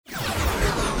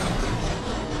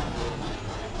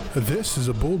This is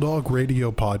a Bulldog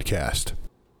Radio podcast.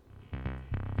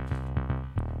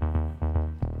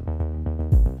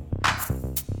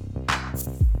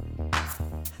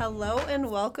 Hello and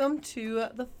welcome to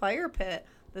the Fire Pit.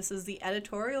 This is the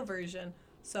editorial version.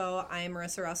 So I am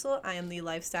Marissa Russell. I am the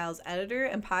Lifestyles editor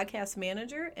and podcast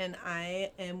manager, and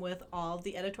I am with all of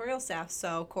the editorial staff.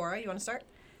 So Cora, you want to start?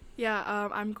 Yeah,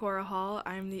 I'm Cora Hall.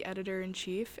 I'm the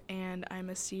editor-in-chief, and I'm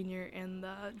a senior in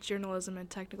the Journalism and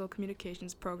Technical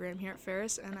Communications program here at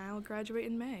Ferris, and I'll graduate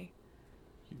in May.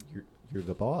 You're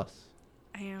the boss.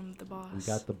 I am the boss. We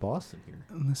got the boss in here.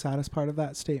 And the saddest part of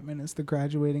that statement is the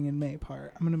graduating in May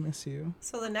part. I'm going to miss you.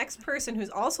 So the next person who's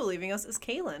also leaving us is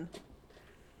Kaylin.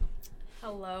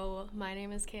 Hello, my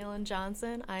name is Kaylin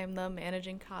Johnson. I am the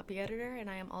managing copy editor, and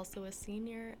I am also a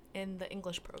senior in the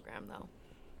English program, though.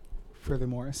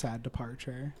 Furthermore, a sad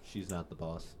departure. She's not the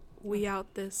boss. We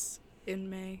out this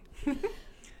in May.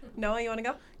 Noah, you want to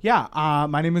go? Yeah,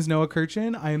 my name is Noah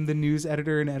Kirchin. I am the news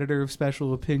editor and editor of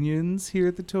Special Opinions here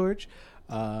at The Torch.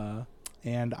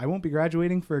 And I won't be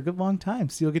graduating for a good long time,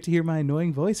 so you'll get to hear my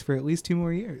annoying voice for at least 2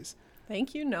 more years.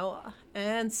 Thank you, Noah.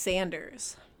 And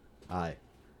Sanders. Hi.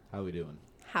 How we doing?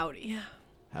 Howdy.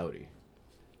 Howdy.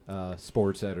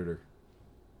 Sports editor.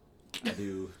 I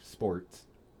do sports.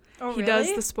 Oh, He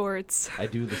does the sports. I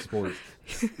do the sports.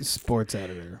 Sports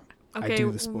editor. Okay, I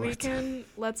do the sports.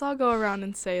 let's all go around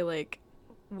and say, like,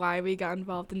 why we got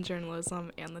involved in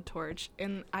journalism and The Torch.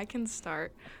 And I can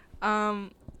start.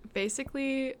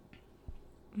 Basically,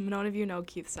 none of you know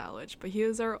Keith Salich, but he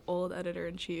was our old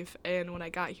editor-in-chief, and when I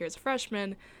got here as a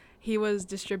freshman, he was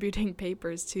distributing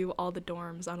papers to all the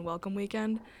dorms on welcome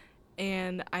weekend,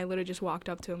 and I literally just walked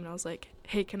up to him and I was like,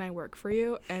 hey, can I work for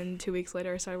you? And 2 weeks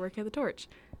later, I started working at The Torch,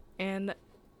 and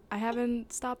I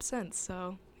haven't stopped since,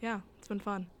 so yeah, it's been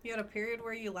fun. You had a period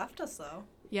where you left us, though.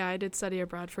 Yeah, I did study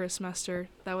abroad for a semester.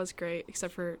 That was great,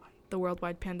 except for the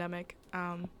worldwide pandemic,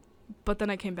 but then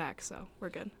I came back, so we're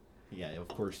good. Yeah, of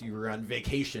course, you were on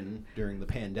vacation during the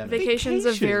pandemic. Vacation's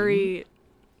a very...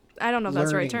 I don't know if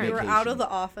that's the right term. You were out of the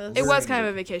office. It was kind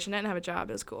of a vacation. I didn't have a job.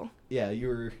 It was cool. Yeah,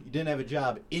 you didn't have a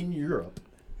job in Europe.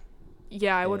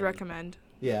 Yeah, I would recommend.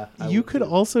 Yeah. You could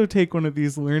also take one of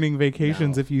these learning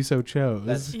vacations if you so chose.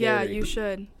 That's scary. Yeah, you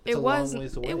should. It's It a long was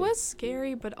ways away. it was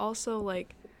scary, but also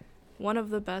like one of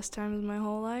the best times of my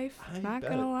whole life. Not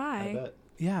gonna lie. I bet.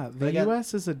 Yeah, the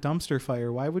U.S. is a dumpster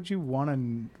fire. Why would you want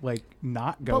to, like,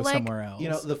 not go somewhere else? You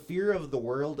know, the fear of the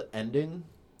world ending,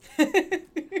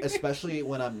 especially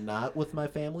when I'm not with my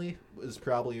family, is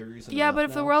probably a reason. Yeah, but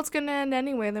if now. the world's gonna end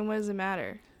anyway, then what does it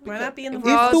matter? Why not be in the If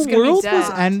we're all If just the gonna be world dead. was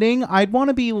ending, I'd want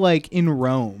to be, like, in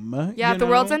Rome. Yeah, you if the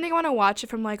know? world's ending, I want to watch it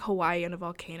from like Hawaii in a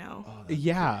volcano. Oh, that's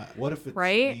Yeah. cool. What if it's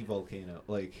Right? the volcano?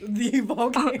 Like, The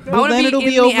volcano. I Well, want then to it'll be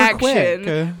be in the over action.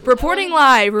 quick. Reporting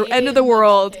live, end of the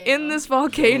world, in this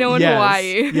volcano in Yes,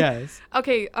 Hawaii. Yes.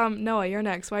 Okay, Noah, you're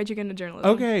next. Why'd you get into journalism?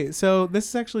 Okay, so this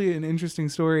is actually an interesting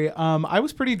story. I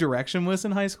was pretty directionless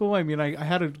in high school. I mean, I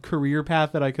had a career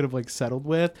path that I could have, like, settled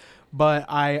with, but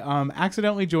I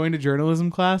accidentally joined a journalism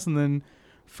class, and then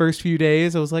first few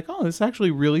days I was like, oh, this is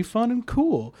actually really fun and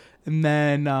cool. And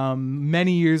then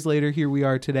many years later, here we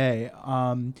are today.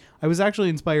 I was actually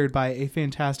inspired by a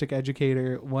fantastic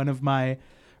educator, my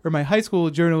high school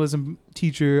journalism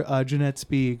teacher, Jeanette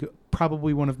Spieg,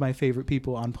 probably one of my favorite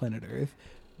people on planet Earth,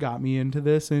 got me into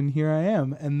this, and here I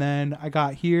am. And then I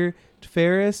got here to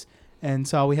Ferris and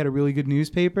saw we had a really good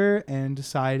newspaper and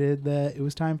decided that it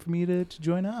was time for me to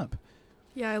join up.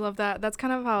 Yeah, I love that. That's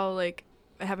kind of how, like,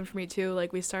 it happened for me, too.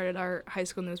 Like, we started our high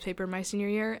school newspaper my senior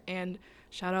year, and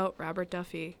shout out Robert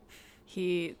Duffy.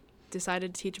 He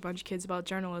decided to teach a bunch of kids about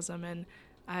journalism, and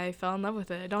I fell in love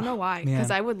with it. I don't know why,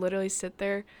 because I would literally sit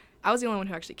there. I was the only one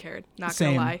who actually cared, not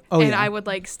Same. gonna lie. Oh, and yeah. I would,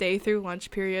 like, stay through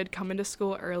lunch period, come into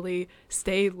school early,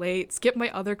 stay late, skip my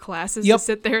other classes Yep. to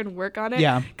sit there and work on it.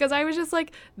 Yeah. Because I was just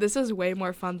like, this is way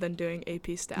more fun than doing AP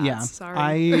stats. Yeah, Sorry.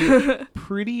 I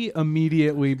pretty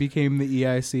immediately became the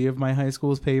EIC of my high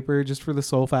school's paper just for the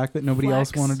sole fact that nobody else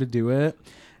Flex. wanted to do it.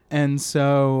 And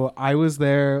so I was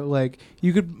there, like,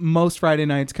 you could most Friday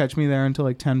nights catch me there until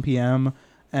like 10 p.m.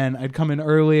 And I'd come in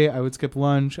early, I would skip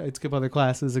lunch, I'd skip other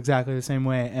classes exactly the same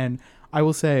way. And I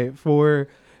will say, for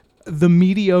the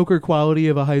mediocre quality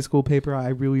of a high school paper, I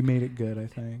really made it good, I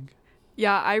think.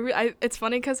 Yeah, it's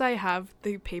funny because I have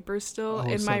the papers still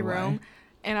in my so do I. room,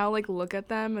 and I'll, like, look at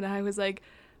them, and I was like,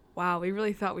 wow, we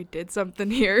really thought we did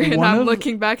something here. And One I'm of-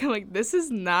 looking back, I'm like, this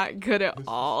is not good at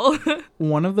all.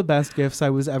 One of the best gifts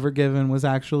I was ever given was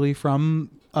actually from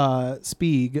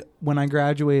Spieg when I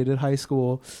graduated high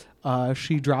school.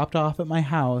 she dropped off at my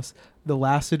house the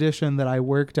last edition that I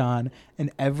worked on,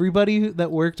 and everybody that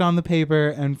worked on the paper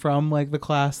and from like the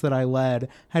class that I led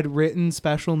had written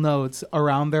special notes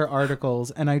around their articles,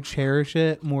 and I cherish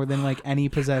it more than like any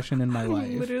possession in my I'm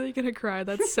life. literally gonna cry.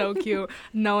 That's so cute.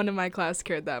 No one in my class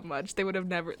cared that much. They would have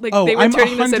never Oh, they were I'm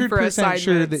turning this in for 100% assignments.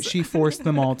 sure that she forced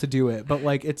them all to do it, but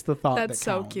like it's the thought That's that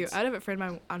so counts. cute. I'd have it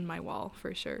framed on my wall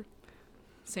for sure.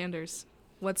 Sanders,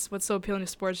 what's so appealing to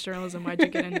sports journalism? Why'd you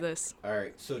get into this? All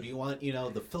right. So do you want,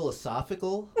 the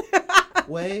philosophical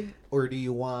way, or do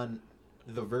you want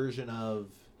the version of,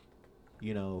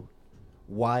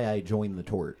 why I joined the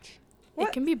Torch? What?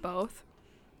 It can be both.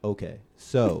 Okay.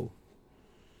 So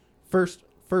first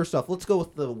off, let's go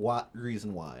with the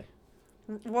reason why.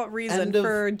 What reason? End of-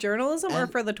 For journalism or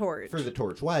end- for the Torch? For the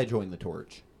Torch. Why I joined the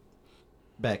Torch.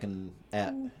 Back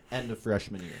at end of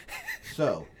freshman year.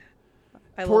 So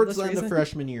I love towards this the end of reason.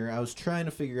 freshman year, I was trying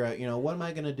to figure out, what am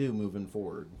I going to do moving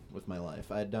forward with my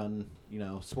life? I had done,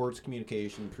 sports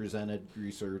communication, presented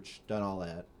research, done all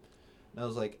that. And I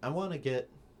was like, I want to get...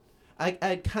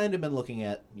 I'd kind of been looking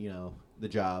at, the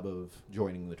job of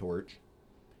joining the Torch.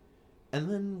 And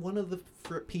then one of the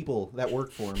people that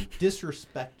worked for him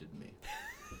disrespected me.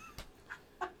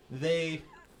 They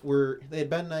had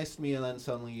been nice to me, and then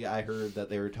suddenly I heard that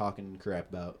they were talking crap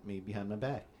about me behind my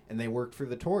back. And they worked for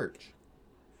the Torch.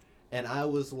 And I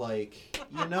was like,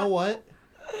 you know what?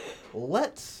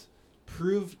 Let's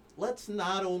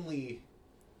not only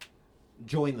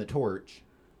join the Torch,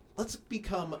 let's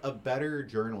become a better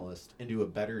journalist and do a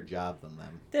better job than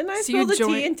them. Didn't I So spill you the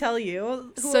joined- tea and tell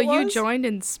you who So it you was? joined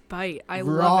in spite. I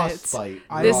Raw love it. spite.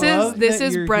 I This love is this that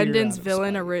is you're here Brendan's out of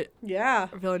villain spite. Yeah.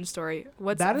 villain story.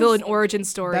 What's That is- villain origin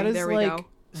story? That is There we like go.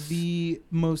 the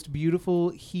most beautiful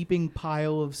heaping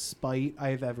pile of spite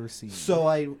I've ever seen. So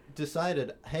I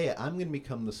decided, hey, I'm going to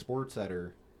become the sports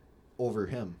editor over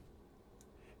him.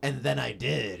 And then I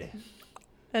did.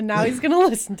 And now he's going to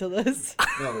listen to this.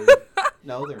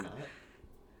 No, they're not.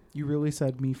 You really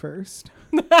said me first.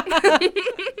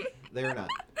 They're not.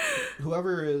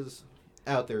 Whoever is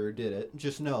out there who did it,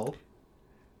 just know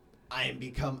I've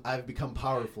become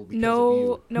powerful because of No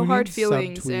you. no Who hard needs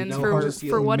feelings, subtweets? and No for hard for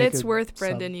feelings. what Make it's a worth,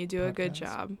 Brendan, you do a good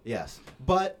sub-podcast. job. Yes.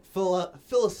 But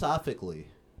philosophically,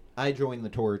 I joined the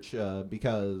Torch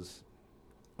because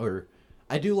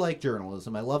I do like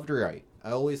journalism. I love to write.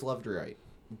 I always loved to write.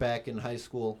 Back in high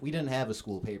school, we didn't have a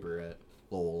school paper at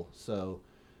Lowell,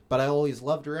 but I always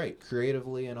loved to write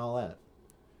creatively and all that.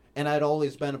 And I'd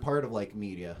always been a part of like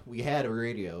media. We had a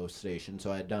radio station,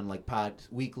 so I had done like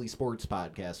weekly sports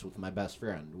podcasts with my best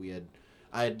friend.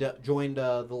 I had joined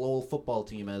the Lowell football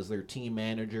team as their team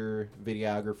manager,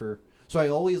 videographer. So I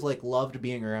always like loved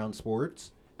being around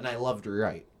sports, and I loved to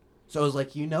write. So I was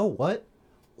like, you know what?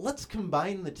 Let's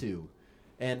combine the two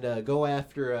and go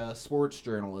after sports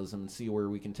journalism and see where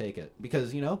we can take it.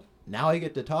 Because, now I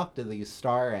get to talk to these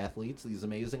star athletes, these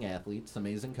amazing athletes,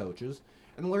 amazing coaches,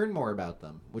 and learn more about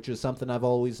them, which is something I've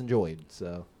always enjoyed.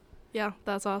 So Yeah,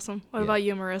 that's awesome. What Yeah. about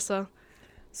you, Marissa?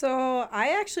 So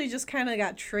I actually just kind of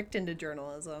got tricked into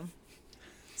journalism.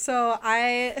 So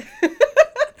I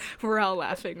We're all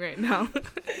laughing right now.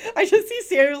 I just see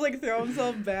Sanders like throw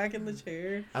himself back in the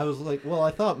chair. I was like, well,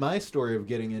 I thought my story of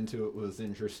getting into it was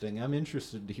interesting. I'm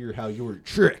interested to hear how you were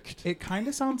tricked. It kind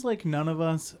of sounds like none of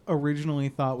us originally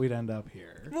thought we'd end up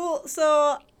here. Well,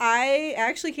 so I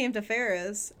actually came to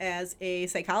Ferris as a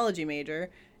psychology major,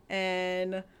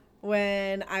 and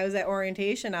when I was at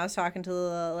orientation, I was talking to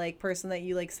the person that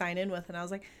you sign in with, and I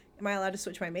was like, "Am I allowed to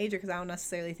switch my major? Because I don't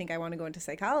necessarily think I want to go into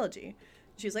psychology."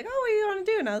 She was like, "Oh, what do you want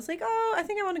to do?" And I was like, "Oh, I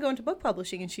think I want to go into book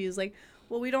publishing." And she was like,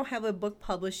 "Well, we don't have a book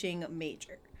publishing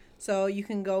major, so you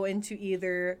can go into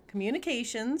either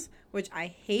communications, which I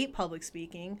hate public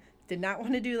speaking, did not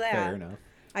want to do that." Fair enough.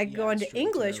 I could go it's into really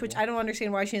English, which terrible. I don't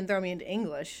understand why she didn't throw me into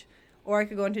English. Or I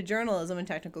could go into journalism and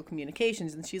technical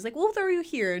communications. And she's like, we'll throw you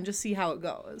here and just see how it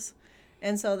goes.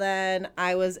 And so then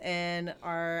I was in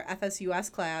our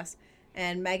FSUS class,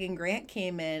 and Megan Grant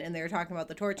came in, and they were talking about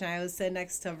the Torch. And I was sitting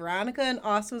next to Veronica, and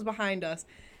Austin was behind us.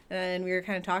 And we were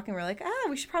kind of talking. We're like,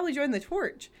 we should probably join the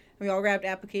Torch. And we all grabbed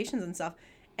applications and stuff.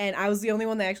 And I was the only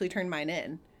one that actually turned mine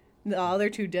in. The other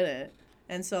two didn't.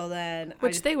 And so then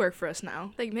Which they work for us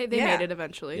now. They Yeah. made it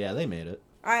eventually. Yeah, they made it.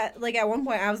 at one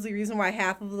point I was the reason why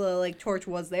half of the Torch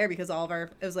was there, because all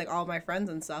of my friends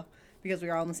and stuff, because we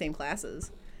were all in the same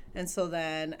classes. And so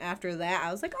then after that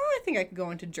I was like, I think I could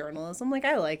go into journalism.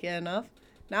 I like it enough.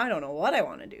 Now I don't know what I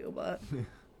want to do, but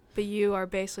But you are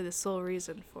basically the sole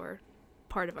reason for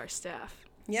part of our staff.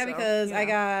 yeah, So, because I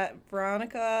yeah. got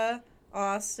Veronica,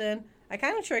 Austin. I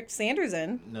kind of tricked Sanders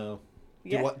in. No.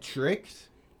 Yeah. What, tricked?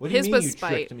 What do you His mean was you spite.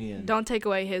 tricked me in? Don't take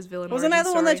away his villain. Wasn't I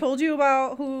origin the one that story. told you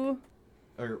about who?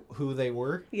 Or who they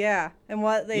were? Yeah, and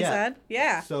what they Yeah. said?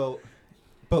 Yeah. So,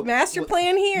 but Master what-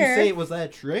 plan here. You say was that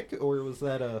a trick or was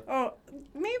that a? Oh,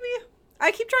 maybe.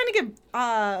 I keep trying to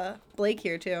get Blake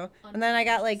here too, and then I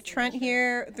got like Trent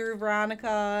here through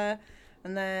Veronica,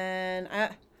 and then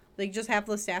like just half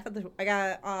the staff at the. I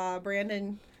got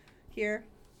Brandon here.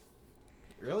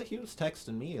 Really? He was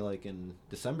texting me like in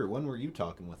December. When were you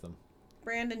talking with him?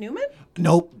 Brandon Newman.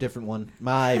 Nope, different one.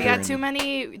 My. We got Brandon. too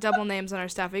many double names on our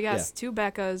staff. We got Yeah. 2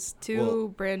 Beccas, 2 Well-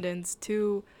 Brandons,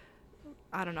 2.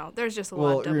 I don't know. There's just a lot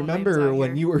Well, of double names remember out when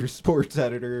here. you were sports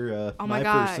editor Oh my my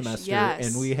gosh, first semester, yes.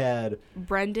 and we had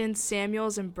Brendan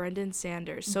Samuels and Brendan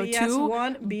Sanders. So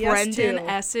BS1, 2 BS2. Brendan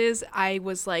S's. I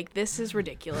was like, this is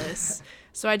ridiculous.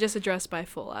 So I just addressed by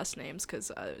full last names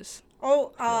because I was.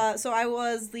 Oh, so I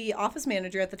was the office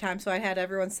manager at the time, so I had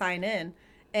everyone sign in,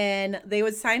 and they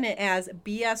would sign it as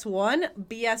BS1,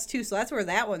 BS2. So that's where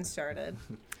that one started.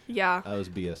 Yeah, I was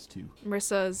BS2.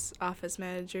 Marissa's office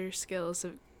manager skills.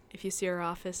 If you see her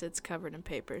office, it's covered in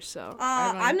papers. So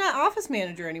I'm not office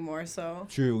manager anymore, so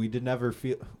True, we did never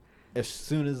feel. As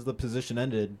soon as the position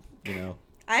ended, you know.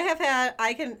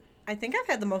 I think I've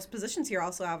had the most positions here.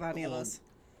 Also, out of any of us.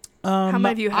 How many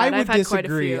have you I had? would I've had quite a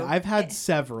disagree. few. I've had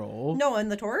several. No, in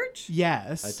the torch.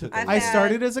 Yes. I took I've I had-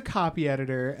 started as a copy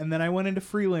editor, and then I went into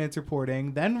freelance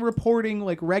reporting, then reporting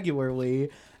like regularly,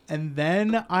 and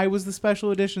then I was the special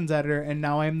editions editor, and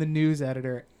now I'm the news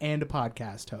editor and a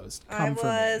podcast host. I Come for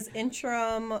was me.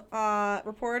 interim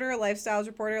reporter,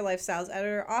 lifestyles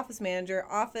editor, office manager,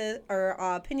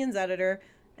 opinions editor,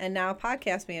 and now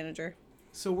podcast manager.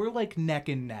 So we're like neck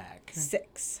and neck.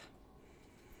 6.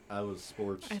 I was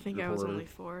sports. I think reporter, I was only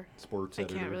 4. sports I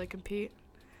editor. can't really compete.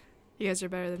 You guys are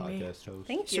better than me. podcast host.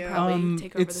 Thank Should you. probably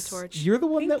take over the it's- torch. You're the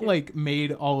one Thank that you. like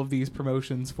made all of these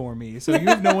promotions for me, so you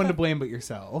have no one to blame but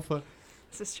yourself.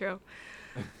 This is true.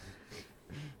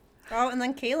 Oh, and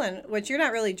then Kaylin, which you're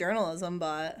not really journalism,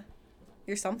 but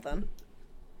you're something.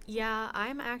 Yeah,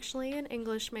 I'm actually an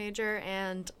English major,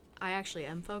 and I actually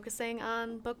am focusing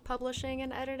on book publishing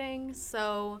and editing,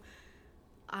 so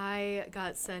I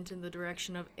got sent in the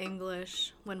direction of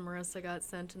English when Marissa got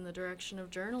sent in the direction of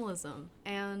journalism.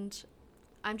 And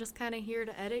I'm just kind of here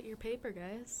to edit your paper,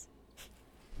 guys.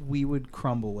 We would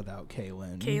crumble without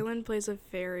Kaylin. Kaylin plays a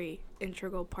very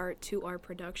integral part to our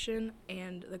production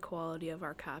and the quality of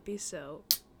our copy, so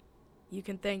you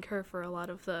can thank her for a lot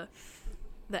of the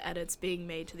edits being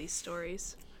made to these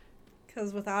stories.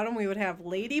 Because without him, we would have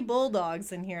Lady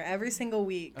Bulldogs in here every single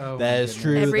week. Oh, That my is goodness.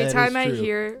 true. Every that time is I true.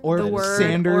 hear Or the word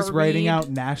Sanders or writing read, out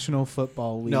National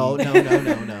Football League. No.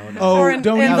 Oh, Or in-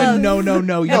 don't in even. the-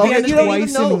 No. You at the did end it of the-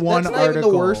 twice in one That's not article.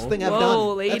 even the worst thing I've Whoa,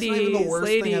 done. ladies, That's not even the worst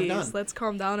thing I've ladies, done. let's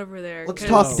calm down over there. Let's 'cause,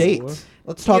 talk No. dates.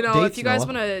 Let's talk You know, dates. if you guys Noah.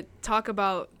 want to talk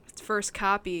about first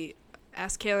copy,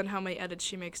 ask Kaylin how many edits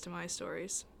she makes to my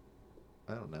stories.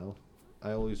 I don't know.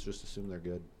 I always just assume they're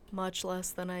good. Much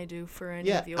less than I do for any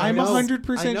Yeah, of yours. I'm know.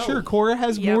 100% I know. sure Cora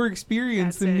has Yep. more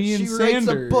experience That's than it. me and She writes a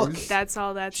Sanders. book. That's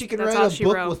all. That's She can that's write all a she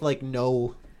book wrote. with like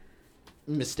no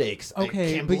mistakes. I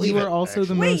Okay, can't but believe you are it, also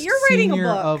the actually. Wait, most you're writing a senior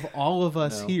book. of all of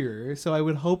us No. here, so I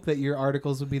would hope that your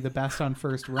articles would be the best on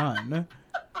first run.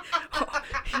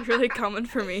 You're really coming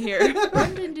for me here.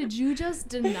 Brendan, did you just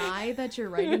deny that you're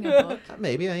writing a book?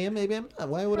 Maybe I am. Maybe I'm not.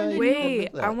 Why would I? Wait,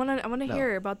 admit that? I wanna No.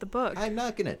 hear about the book. I'm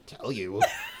not gonna tell you.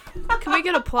 Can we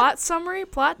get a plot summary?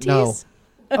 Plot tease?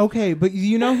 No. Okay, but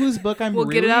you know whose book I'm We'll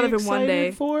really get it out of him one excited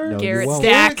day. for? No, you Garrett won't.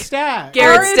 Stack. Stack.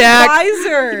 Garrett Our Stack.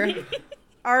 advisor.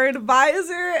 Our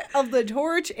advisor of the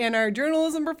torch and our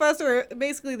journalism professor,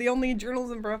 basically the only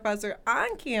journalism professor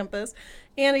on campus,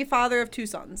 and a father of 2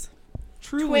 sons.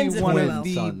 Truly Twins, if one you of will.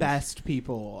 the Sons. best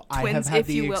people I Twins, have had if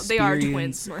the you will. They are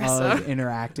twins, experience Marissa. of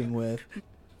interacting with.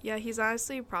 Yeah, he's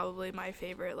honestly probably my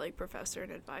favorite like professor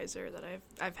and advisor that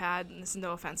I've had, and this is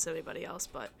no offense to anybody else,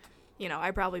 but you know,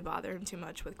 I probably bother him too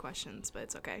much with questions, but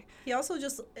it's okay. He also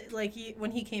just, like,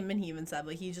 when he came in, he even said,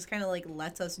 like, he just kind of, like,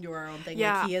 lets us do our own thing.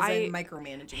 Yeah, like, he isn't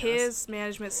micromanaging us. His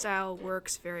management style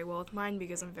works very well with mine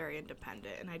because I'm very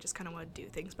independent and I just kind of want to do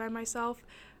things by myself.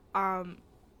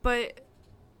 But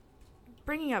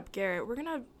bringing up Garrett, we're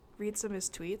gonna read some of his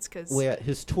tweets because Well, yeah,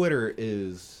 his Twitter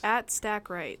is at Stack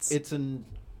Writes. it's an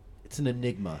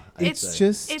enigma. I'd It's say.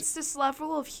 just It's this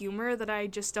level of humor that I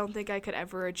just don't think I could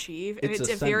ever achieve, and It's it's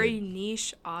a very ascending.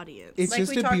 niche audience. It's Like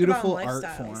just we a talked about beautiful in art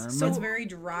Lifestyles. form. So it's very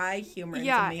dry humor. And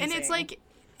yeah, it's and it's amazing. like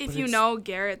if But you it's- know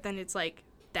Garrett, then it's like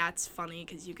that's funny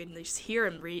because you can just hear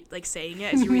him saying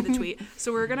it as you read the tweet.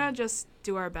 So we're gonna just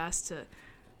do our best to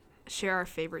share our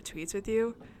favorite tweets with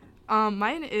you.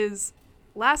 Mine is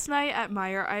Last night at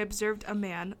Meyer, I observed a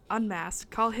man, unmasked,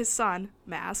 call his son,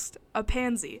 masked, a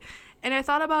pansy. And I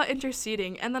thought about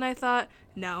interceding, and then I thought,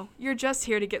 no, you're just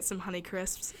here to get some Honey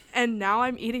Crisps. And now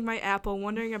I'm eating my apple,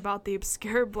 wondering about the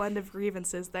obscure blend of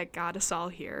grievances that got us all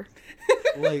here.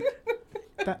 Like,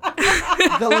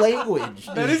 the language.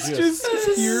 That is just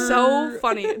pure... So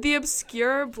funny. The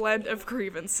obscure blend of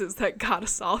grievances that got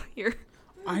us all here.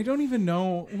 I don't even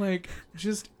know, like,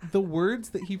 just the words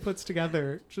that he puts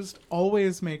together just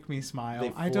always make me smile.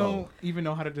 They I flow. don't even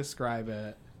know how to describe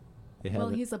it. Well,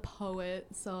 he's a poet,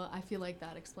 so I feel like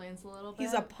that explains a little bit.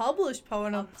 He's a published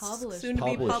poet, A published soon to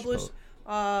be Published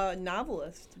published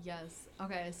novelist. Yes.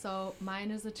 Okay, so mine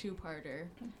is a two-parter.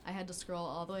 I had to scroll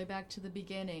all the way back to the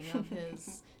beginning of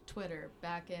his Twitter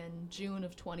back in June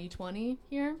of 2020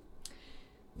 here.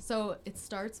 So it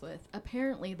starts with,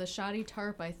 apparently the shoddy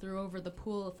tarp I threw over the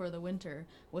pool for the winter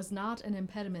was not an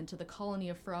impediment to the colony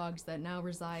of frogs that now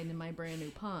reside in my brand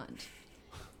new pond.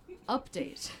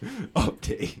 Update.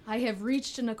 I have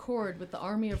reached an accord with the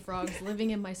army of frogs living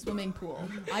in my swimming pool.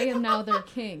 I am now their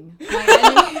king. My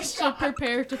enemies should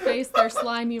prepare to face their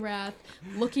slimy wrath,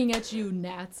 looking at you,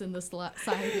 gnats in the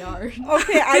side yard.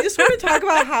 Okay, I just want to talk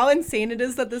about how insane it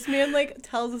is that this man, like,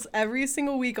 tells us every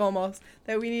single week almost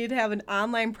that we need to have an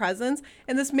online presence.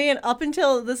 And this man, up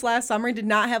until this last summer, did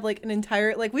not have, like, an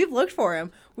entire, like, we've looked for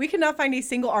him. We cannot find a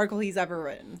single article he's ever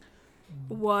written.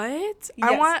 What?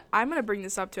 Yes. I'm gonna bring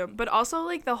this up to him, but also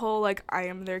like the whole like I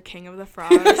am their king of the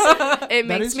frogs. It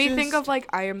makes is me think just of like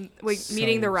I am like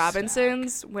meeting the so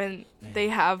Robinsons when they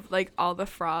have like all the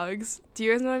frogs. Do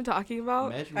you guys know what I'm talking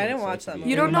about? I didn't watch that movie.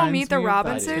 You don't know Reminds Meet the me of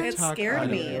Robinsons? It scared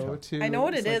me. too. I know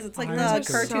what it is. It's like the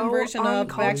cartoon so version of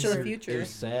Back to the uncultured. It Future. was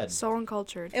sad. So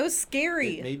uncultured. It was It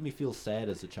scary. made me feel sad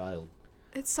as a child.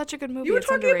 It's such a good movie. You were It's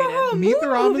talking underrated. about how a Meet the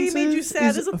movie Robinsons made you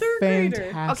sad is as a third grader.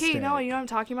 fantastic. Okay, you know what I'm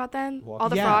talking about then? Walk- All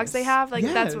the frogs they Yes. have? Like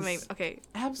that's what Yes. made okay.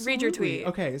 Absolutely. Read your tweet.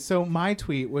 Okay, so my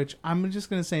tweet, which I'm just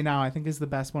going to say now, I think is the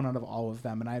best one out of all of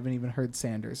them, and I haven't even heard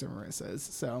Sanders or Marissa's.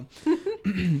 So,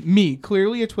 me,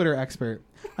 clearly a Twitter expert.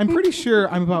 I'm pretty sure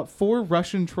I'm about 4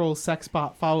 Russian troll sex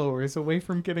bot followers away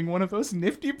from getting one of those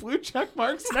nifty blue check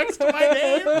marks next to my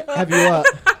name. Have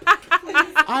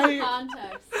you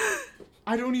Context.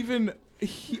 I don't even...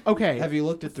 okay. have you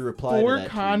looked at the reply to For that tweet?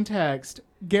 context,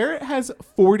 Garrett has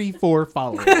 44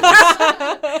 followers.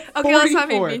 Okay, let's not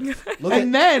 44. make me. Look at,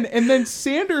 and then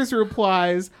Sanders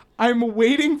replies, I'm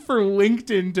waiting for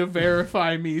LinkedIn to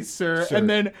verify me, sir. Sure. And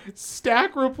then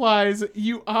Stack replies,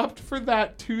 you opt for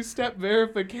that 2-step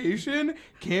verification?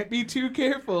 Can't be too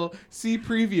careful. See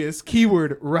previous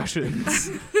keyword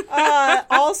Russians.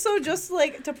 Also, just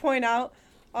like to point out,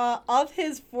 of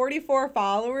his 44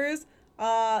 followers,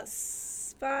 5,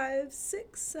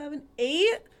 6, 7, 8,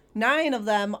 9 of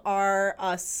them are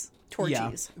us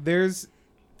torchies. There's,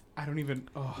 I don't even,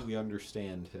 we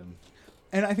understand him.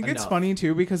 And I think it's Enough. funny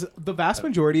too because the vast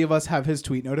majority of us have his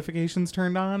tweet notifications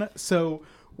turned on, so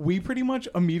we pretty much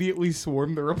immediately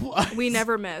swarm the replies. We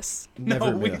never miss.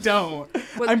 Never No, we miss. don't.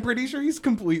 What- I'm pretty sure he's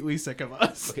completely sick of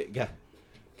us. Okay,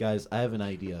 guys, I have an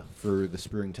idea for the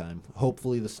springtime.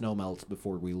 Hopefully the snow melts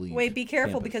before we leave. Wait, be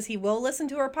careful campus. because he will listen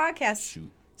to our podcast. Shoot.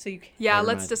 So you can. Yeah, Never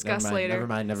let's mind, discuss never mind, later.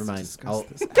 Never mind. discuss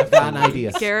this. I've got an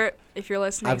idea. Garrett, if you're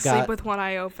listening, I've got- sleep with one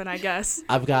eye open, I guess.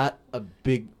 I've got a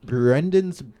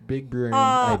Brendan's big brain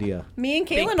idea. Me and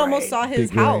Big Caitlin almost brain. saw his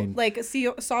Big house, brain. like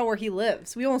saw where he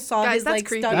lives. We almost saw Guys, his that's like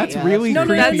creepy. study. That's Yeah. really No,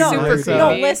 no, creepy. no, Super Marissa. creepy.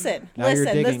 No, listen. Now you're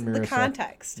This digging, the Marissa.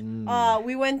 context. Mm.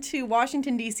 We went to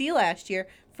Washington D.C. last year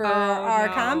for Oh, our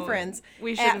no. conference.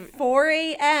 We At shouldn't- 4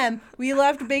 a.m., we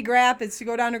left Big Rapids to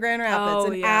go down to Grand Rapids.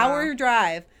 Oh, An yeah. hour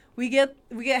drive. We get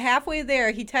halfway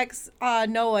there. He texts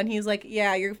Noah, and he's like,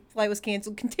 "Yeah, your flight was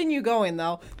canceled. Continue going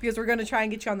though, because we're gonna try and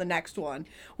get you on the next one."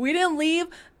 We didn't leave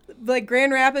like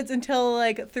Grand Rapids until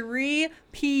like 3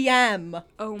 p.m.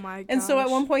 Oh my god. And so at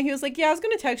one point he was like, "Yeah, I was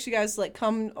gonna text you guys to like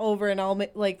come over and I'll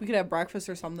like we could have breakfast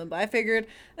or something." But I figured,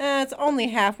 it's only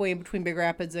halfway between Big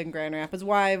Rapids and Grand Rapids.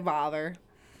 Why bother?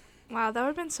 Wow, that would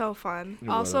have been so fun. It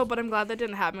Also, would've. but I'm glad that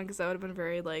didn't happen because I would have been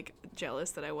very like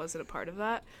jealous that I wasn't a part of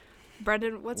that.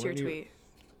 Brendan, what's your What do you- tweet?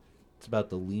 It's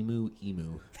about the Limu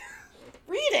Emu.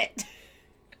 Read it.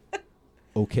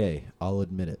 Okay, I'll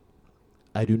admit it.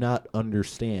 I do not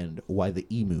understand why the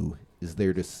emu is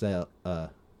there to sell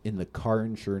in the car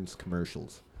insurance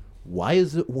commercials. Why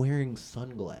is it wearing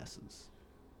sunglasses?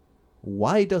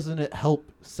 Why doesn't it help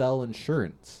sell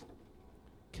insurance?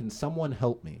 Can someone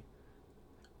help me?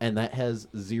 And that has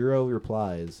 0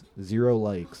 replies, 0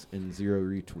 likes, and 0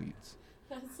 retweets.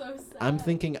 That's so sad. I'm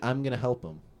thinking I'm going to help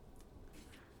him.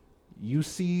 You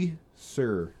see,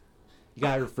 sir. You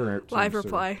got to refer to him, Live sir.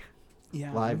 reply.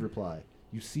 Yeah. Live reply.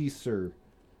 You see, sir.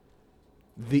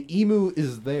 The emu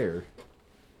is there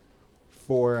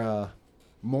for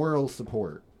moral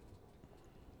support.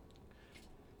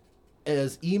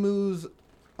 As emus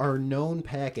are known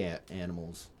pack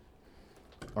animals.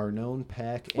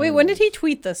 Wait, when did he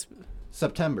tweet this?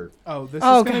 September. Oh, this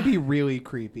Oh, is going God. to be really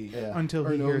creepy until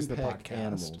Are he known hears the pack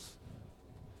podcast.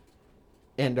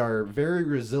 And are very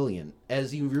resilient.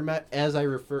 As I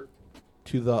refer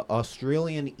to the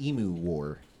Australian Emu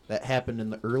War that happened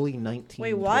in the early 1920s.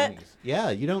 Wait, what? Yeah,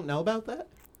 you don't know about that?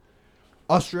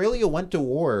 Australia went to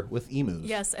war with emus.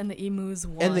 Yes, and the emus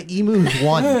won. And the emus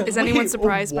won. Is anyone Wait,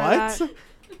 surprised by what? that?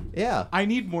 Yeah. I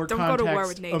need more Don't go to context war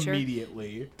with nature.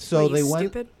 immediately. So What, they you went.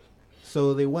 Stupid?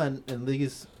 So they went, and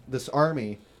this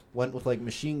army went with like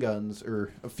machine guns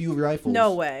or a few rifles.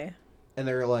 No way. And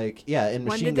they were like, yeah, in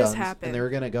When machine did this guns, happen? and they were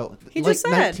gonna go. He like just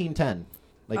said. 1910,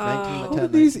 like Oh. 1910. How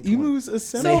did these 1920. emus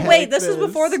assemble? So had wait, like this is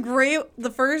before the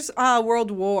first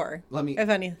World War, Let me if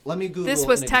any. Google. This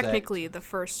was an exact- technically the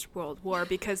First World War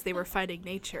because they were fighting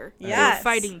nature. They Yes. were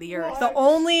fighting the earth. The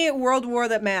only World War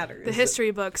that matters. The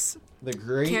history books. the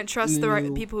Great. Can't trust the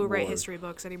Emu people who write War. history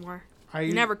books anymore. I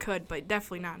You never could, but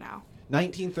definitely not now.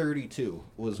 1932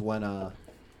 was when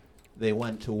they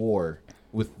went to war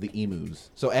with the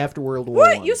emus. So after World War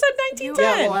What? I. You said Yeah,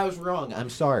 1910. well, I was wrong. I'm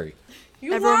sorry.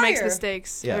 You Everyone makes liar.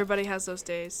 mistakes. Yeah. Everybody has those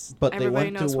days. But they Everybody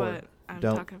went to knows war. what I'm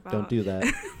Don't talking about. don't do that.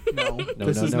 no, No,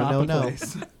 this no, is no, not no, the no.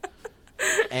 place.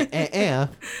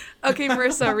 Okay,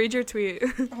 Marissa, read your tweet.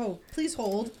 Oh, please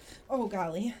hold. Oh,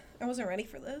 golly. I wasn't ready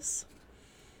for this.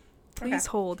 Please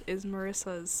hold is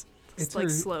Marissa's It's like her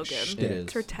slogan. shtick. It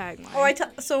It's her is. tagline.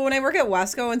 Oh, so when I work at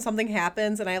Wesco and something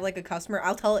happens and I have like a customer,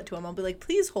 I'll tell it to them. I'll be like,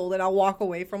 please hold it. I'll walk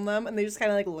away from them and they just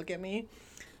kind of like look at me.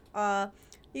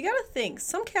 You gotta think,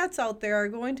 some cats out there are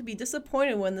going to be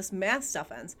disappointed when this mask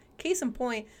stuff ends. Case in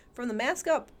point, from the mask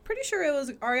up, pretty sure it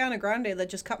was Ariana Grande that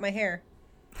just cut my hair.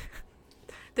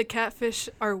 The catfish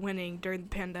are winning during the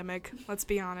pandemic. Let's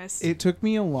be honest. It took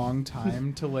me a long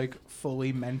time to like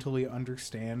fully mentally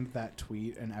understand that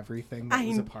tweet and everything that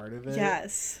was a part of it.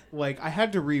 Yes. Like I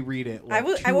had to reread it. Like, I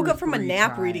woke two or up from a three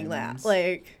nap reading that. times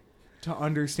Like, to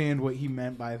understand what he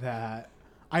meant by that.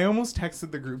 I almost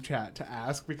texted the group chat to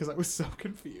ask because I was so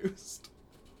confused.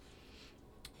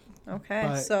 okay.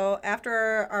 But- So after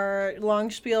our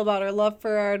long spiel about our love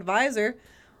for our advisor,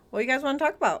 what do you guys want to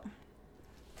talk about?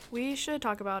 We should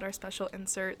talk about our special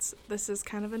inserts. This is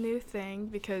kind of a new thing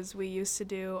because we used to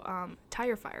do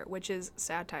Tire Fire, which is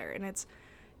satire, and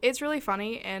it's really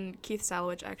funny. And Keith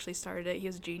Salowich actually started it. He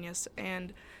was a genius,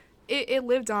 and it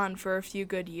lived on for a few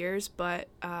good years. But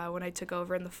when I took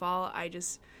over in the fall, I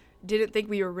just didn't think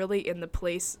we were really in the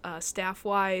place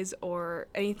staff-wise or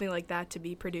anything like that to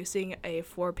be producing a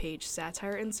 4-page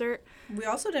satire insert. We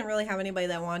also didn't really have anybody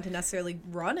that wanted to necessarily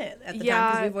run it at the time Yeah.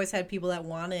 because we've always had people that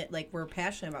want it, like we're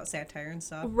passionate about satire and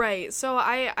stuff. Right. So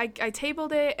I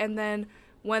tabled it, and then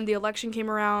when the election came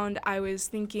around, I was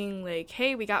thinking, like,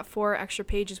 hey, we got 4 extra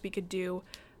pages. We could do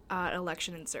an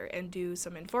election insert and do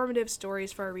some informative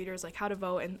stories for our readers, like how to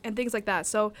vote and things like that.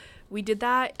 So we did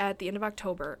that at the end of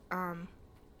October.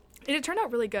 And it turned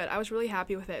out really good. I was really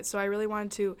happy with it. So I really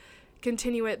wanted to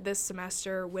continue it this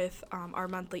semester with our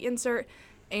monthly insert.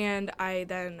 And I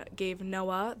then gave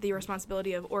Noah the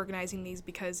responsibility of organizing these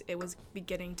because it was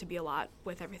beginning to be a lot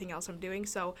with everything else I'm doing.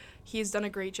 So he's done a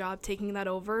great job taking that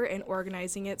over and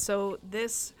organizing it. So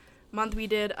this month we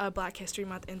did a Black History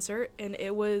Month insert, and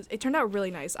it turned out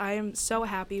really nice. I am so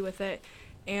happy with it.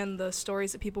 And the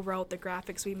stories that people wrote, the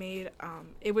graphics we made,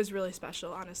 it was really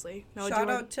special, honestly. Noah, do you Shout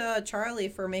wanna- out to Charlie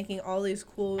for making all these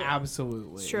cool.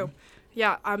 Absolutely. It's true.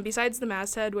 Yeah, besides the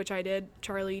masthead, which I did,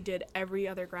 Charlie did every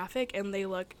other graphic, and they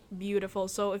look beautiful.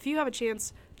 So if you have a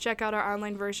chance, check out our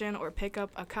online version or pick up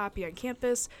a copy on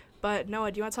campus. But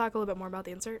Noah, do you want to talk a little bit more about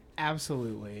the insert?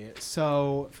 Absolutely.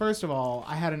 So, first of all,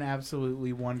 I had an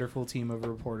absolutely wonderful team of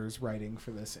reporters writing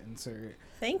for this insert.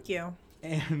 Thank you.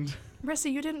 And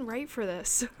Marissa, you didn't write for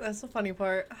this. That's the funny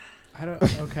part. I don't.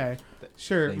 Okay,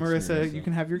 sure, Thanks, Marissa, Marissa. you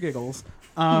can have your giggles.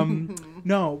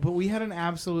 No, but we had an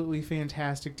absolutely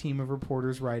fantastic team of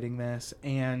reporters writing this,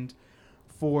 and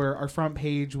for our front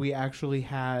page, we actually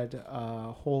had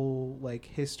a whole like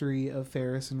history of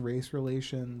Ferris and race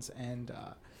relations, and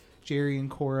Jerry and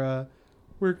Cora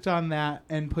worked on that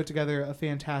and put together a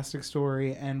fantastic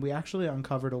story, and we actually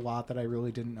uncovered a lot that I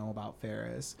really didn't know about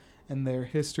Ferris and their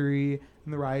history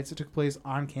and the riots that took place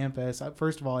on campus.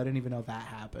 First of all, I didn't even know that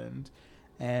happened.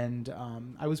 And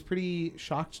I was pretty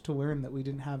shocked to learn that we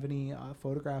didn't have any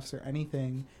photographs or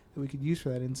anything that we could use for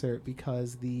that insert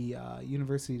because the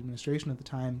university administration at the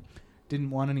time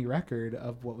didn't want any record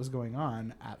of what was going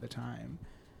on at the time.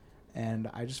 And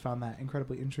I just found that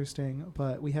incredibly interesting.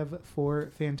 But we have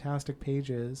 4 fantastic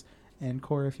pages. And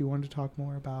Cora, if you wanted to talk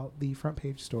more about the front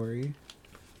page story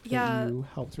that you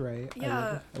helped write,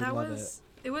 I would love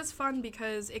it was fun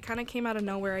because it kind of came out of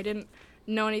nowhere. I didn't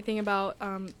know anything about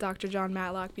Dr. John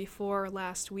Matlock before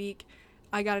last week.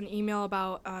 I got an email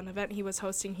about an event he was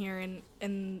hosting here,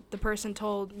 and the person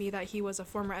told me that he was a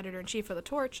former editor-in-chief of The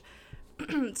Torch.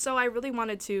 So I really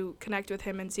wanted to connect with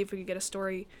him and see if we could get a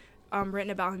story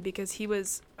written about him, because he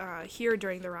was here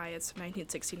during the riots of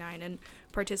 1969 and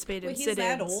participated in sit-ins. Wait,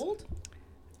 he's that old?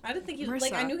 I didn't think he was,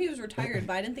 like, I knew he was retired,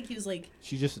 but I didn't think he was, like...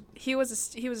 He was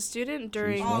a student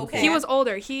during... Oh, okay. He was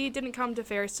older. He didn't come to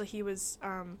Ferris till he was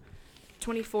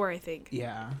 24, I think.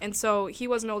 Yeah. And so he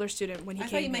was an older student when he came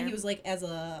here. I thought you meant he was, like, as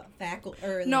a faculty...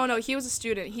 or No, he was a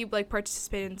student. He, like,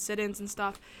 participated in sit-ins and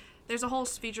stuff. There's a whole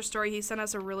feature story. He sent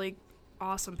us a really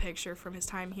awesome picture from his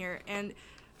time here. And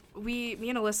me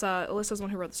and Alyssa's the one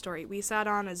who wrote the story, we sat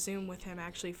on a Zoom with him,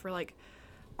 actually, for, like,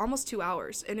 almost 2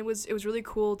 hours. And it was really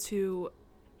cool to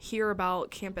hear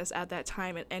about campus at that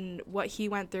time and what he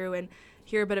went through and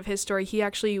hear a bit of his story. He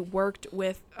actually worked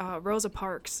with Rosa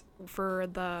Parks for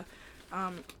the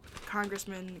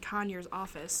Congressman Conyers'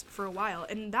 office for a while,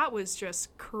 and that was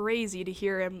just crazy to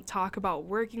hear him talk about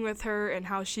working with her and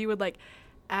how she would, like,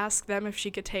 ask them if she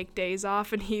could take days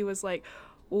off, and he was like,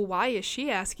 well, why is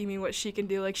she asking me what she can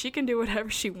do? Like, she can do whatever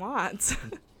she wants.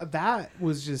 That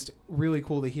was just really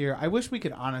cool to hear. I wish we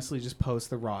could honestly just post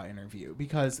the raw interview,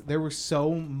 because there was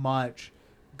so much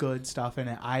good stuff in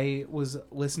it. I was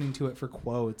listening to it for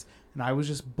quotes, and I was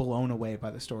just blown away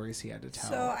by the stories he had to tell.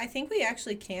 So I think we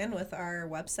actually can with our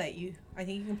website. I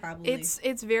think you can probably...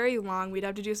 It's very long. We'd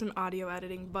have to do some audio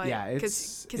editing, but yeah,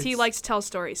 because he likes to tell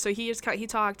stories, so he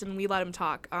talked and we let him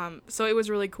talk. So it was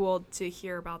really cool to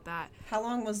hear about that. How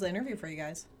long was the interview for you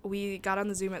guys? We got on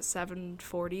the Zoom at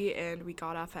 7:40 and we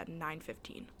got off at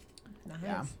 9:15. Nice.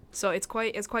 Yeah. So it's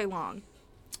quite long.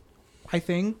 I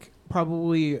think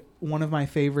probably one of my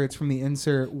favorites from the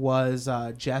insert was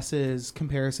Jess's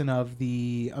comparison of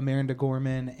the Amanda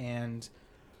Gorman and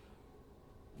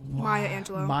Maya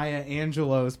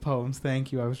Angelou's poems.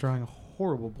 Thank you. I was drawing a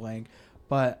horrible blank.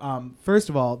 But first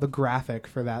of all, the graphic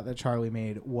for that Charlie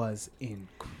made was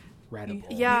incredible.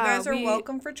 Yeah, you guys are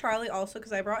welcome for Charlie also,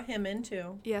 because I brought him in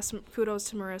too. Yes, kudos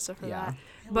to Marissa for that.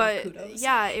 I But love kudos.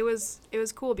 yeah, it was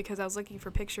cool because I was looking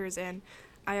for pictures and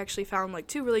I actually found, like,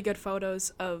 2 really good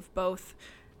photos of both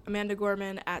Amanda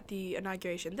Gorman at the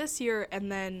inauguration this year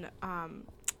and then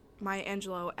Maya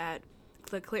Angelou at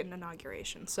the Clinton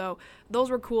inauguration. So those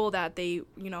were cool that they,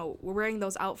 were wearing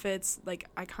those outfits, like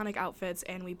iconic outfits,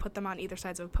 and we put them on either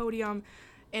sides of a podium,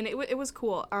 and it was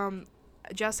cool.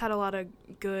 Jess had a lot of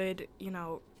good,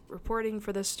 reporting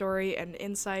for this story and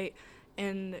insight,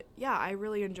 and yeah, I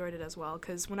really enjoyed it as well,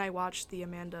 because when I watched the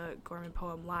Amanda Gorman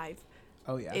poem live,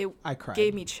 oh yeah, it cried.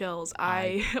 gave me chills.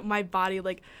 My body,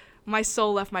 like, my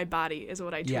soul left my body is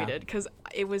what I Yeah. tweeted, because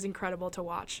it was incredible to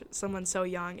watch someone so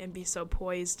young and be so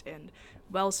poised and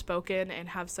well-spoken and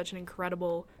have such an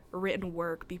incredible written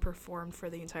work be performed for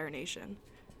the entire nation.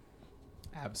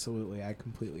 Absolutely, I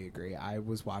completely agree. I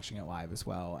was watching it live as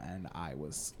well, and I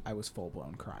was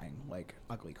full-blown crying, like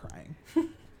ugly crying.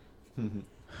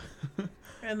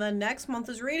 And then next month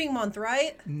is reading month,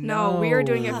 right? No, we are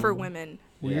doing it for women.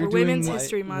 We're Women's doing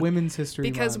History Month. Women's History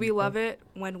Because Month. we love it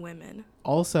when women.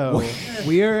 Also,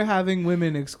 we are having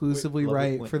women exclusively Love it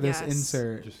write when- for this Yes.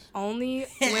 insert. Only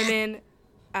women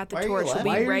at the Why are you Torch will laughing? be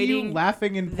Why are you writing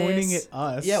laughing and pointing this. at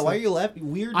us? Yeah, why are you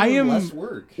laughing? We're I doing am less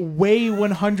work. way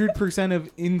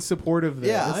 100% in support of this.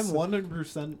 Yeah, I'm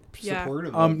 100% Yeah.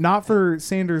 supportive of Not for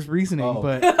Sanders' reasoning, Oh.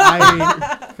 but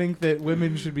I think that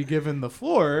women should be given the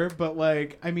floor. But,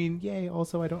 like, I mean, yay,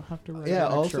 also I don't have to write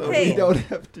Yeah, an extra also, Hey, we don't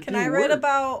have to Can do I write work.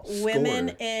 about women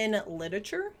Score. in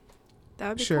literature? That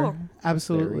would be Sure, cool.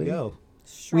 absolutely. There we go.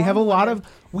 We have a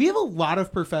Strong lot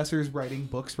of professors writing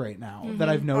books right now that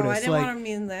I've women. noticed. Oh, I didn't like, want to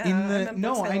mean that. in I the meant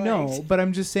no, books I know, liked. but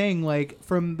I'm just saying, like,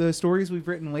 from the stories we've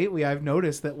written lately, I've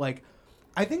noticed that, like,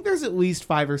 I think there's at least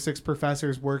 5 or 6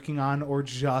 professors working on or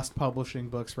just publishing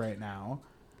books right now.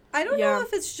 I don't Yeah. know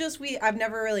if it's just I've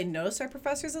never really noticed our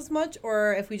professors as much,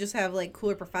 or if we just have, like,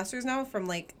 cooler professors now from,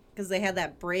 like, because they had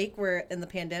that break where in the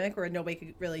pandemic where nobody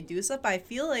could really do stuff. But I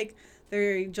feel like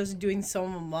they're just doing so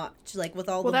much, like, with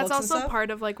all Well, the that's books and also stuff.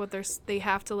 part of, like, what they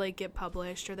have to, like, get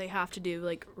published, or they have to do,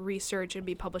 like, research and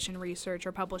be published in research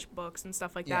or publish books and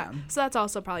stuff like that. Yeah. So that's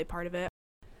also probably part of it.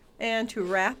 And to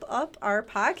wrap up our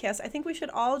podcast, I think we should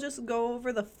all just go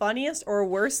over the funniest or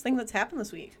worst thing that's happened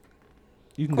this week.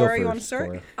 You can Cora, go you first. wanna start?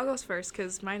 Cora. I'll go first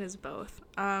because mine is both.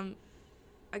 I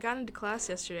got into class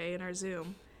yesterday in our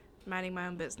Zoom, minding my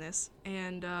own business,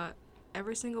 and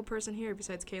every single person here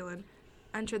besides Kaylin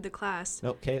entered the class,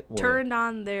 Okay. Well, turned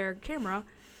on their camera,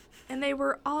 and they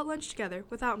were all at lunch together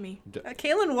without me.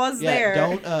 Kaylin was yeah,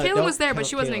 there. Kaylin was there, but count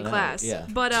she wasn't in Kaylin out. class. Yeah.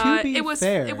 But To be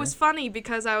fair- it was funny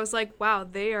because I was like, wow,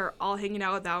 they are all hanging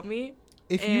out without me.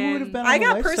 If you would have And been I on the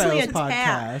got personally Lifestyles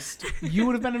attacked. podcast, you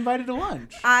would have been invited to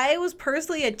lunch. I was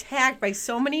personally attacked by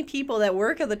so many people that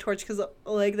work at the Torch because,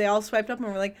 like, they all swiped up and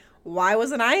were like, why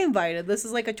wasn't I invited? This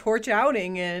is like a Torch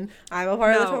outing, and I'm a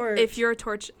part of the Torch. If you're a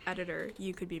Torch editor,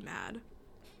 you could be mad.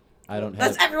 I don't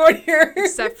have. That's everyone here.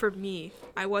 Except for me.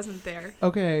 I wasn't there.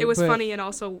 Okay, It was but funny and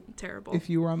also terrible. If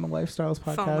you were on the Lifestyles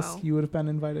podcast, FOMO. you would have been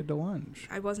invited to lunch.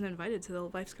 I wasn't invited to the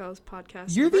Lifestyles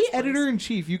podcast. You're in the the first place.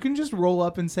 editor-in-chief. You can just roll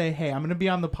up and say, hey, I'm going to be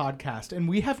on the podcast, and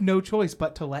we have no choice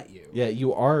but to let you. Yeah,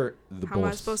 you are the How am I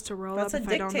boss. supposed to roll That's a up if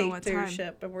I don't know what time?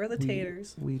 dictatorship, and we're the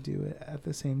taters. We do it at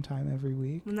the same time every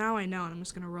week. Well, now I know, and I'm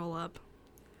just going to roll up.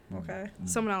 Okay.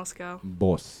 Someone else go.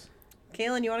 Boss.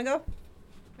 Kaylin, you want to go?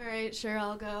 All right, sure,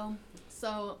 I'll go.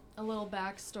 So, a little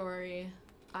backstory.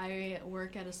 I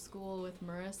work at a school with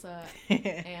Marissa,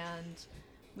 and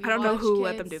we I don't know watch who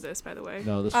let them do kids- this, by the way.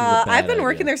 No, this was a bad I've been idea.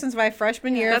 working there since my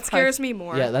freshman year. That of scares me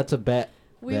more. Yeah, that's a bad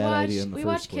We bad watch idea in the we first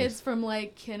watch place. kids from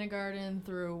like kindergarten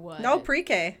through what? No,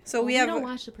 pre-K. So Well, we have. don't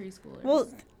watch the preschoolers. Well,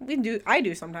 we do. I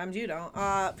do sometimes. You don't.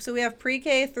 So we have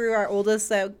pre-K through our oldest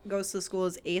that goes to school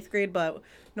is 8th grade, but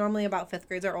normally about 5th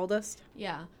grade's our oldest.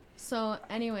 yeah. So,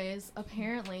 anyways,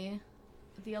 apparently,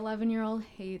 the 11-year-old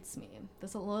hates me.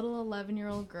 This little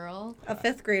 11-year-old girl, A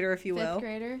 5th grader, if you fifth will.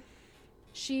 grader.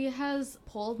 She has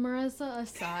pulled Marissa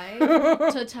aside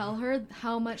to tell her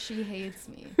how much she hates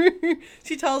me.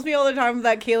 She tells me all the time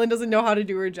that Kaylin doesn't know how to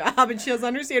do her job, and she doesn't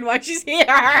understand why she's here.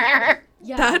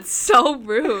 Yeah. That's so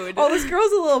rude. Oh, this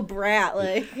girl's a little brat.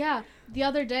 Like, Yeah. The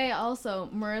other day, also,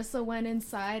 Marissa went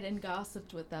inside and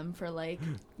gossiped with them for like.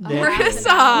 a Marissa!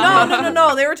 half an hour.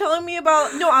 no. They were telling me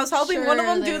about. No, I was helping one of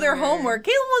Sure them do they their were. homework.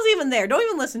 Kaylin wasn't even there. Don't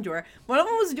even listen to her. One of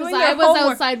them was doing Because their I was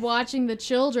homework. outside watching the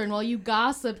children while you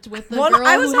gossiped with the One- girl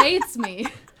I was- who hates me.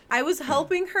 I was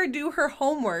helping her do her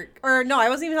homework. Or no, I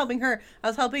wasn't even helping her. I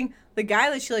was helping the guy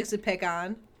that she likes to pick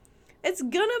on. It's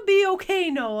gonna be okay,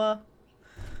 Noah.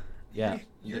 Yeah,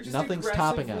 nothing's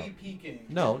topping out. Peeking.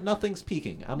 No, nothing's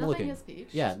peaking. I'm Nothing looking. has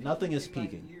peaked. Yeah, nothing is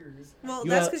peaking. Well, You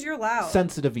that's have because you're loud.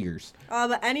 Sensitive ears.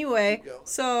 But anyway,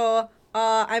 so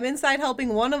I'm inside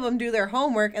helping one of them do their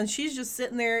homework, and she's just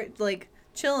sitting there like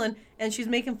chilling, and she's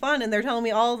making fun, and they're telling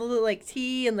me all the like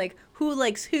tea and like who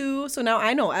likes who. So now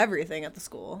I know everything at the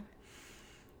school.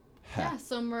 Yeah,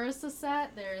 so Marissa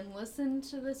sat there and listened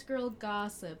to this girl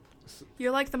gossip.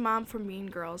 You're like the mom from Mean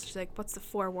Girls. She's like, what's the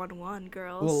 411,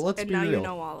 girls? Well, let's and be now real. you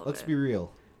know all of Let's it. be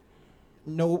real.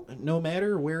 No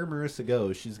matter where Marissa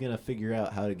goes, she's gonna figure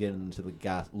out how to get into the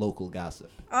local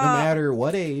gossip. No matter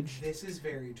what age. This is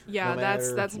very true. Yeah, no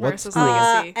that's matter what Marissa's school.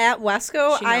 legacy. At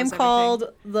Wesco, She I'm knows called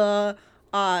the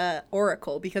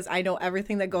Oracle because I know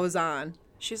everything that goes on.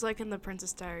 She's like in the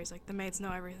Princess Diaries. Like, the maids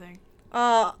know everything.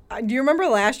 Do you remember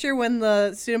last year when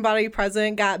the student body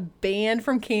president got banned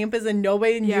from campus and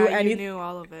nobody knew Yeah, you anything? knew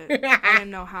all of it. I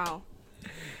didn't know how.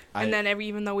 I- And then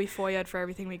even though we FOIA'd for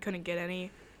everything, we couldn't get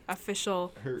any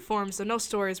official forms. So no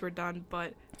stories were done,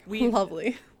 but we...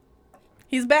 Lovely.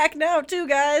 He's back now too,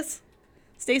 guys.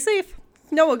 Stay safe.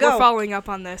 Noah, go. We're following up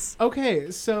on this.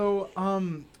 Okay, so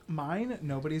mine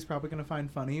nobody's probably gonna find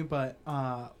funny, but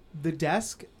the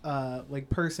desk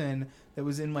person that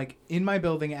was in my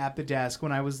building at the desk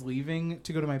when I was leaving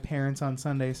to go to my parents on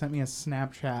Sunday sent me a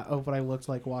Snapchat of what I looked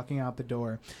like walking out the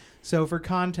door. So for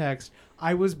context,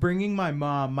 I was bringing my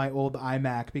mom my old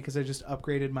iMac because I just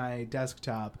upgraded my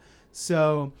desktop.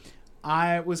 So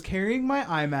I was carrying my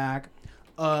iMac,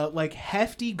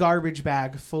 hefty garbage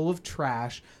bag full of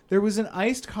trash. There was an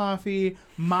iced coffee,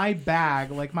 my bag,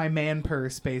 like my man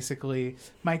purse, basically,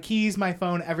 my keys, my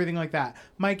phone, everything like that.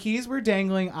 My keys were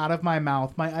dangling out of my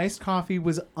mouth. My iced coffee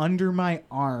was under my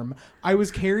arm. I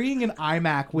was carrying an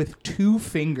iMac with 2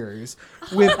 fingers,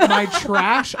 with my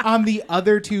trash on the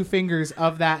other 2 fingers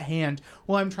of that hand,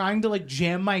 while I'm trying to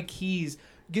jam my keys,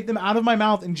 get them out of my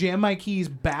mouth and jam my keys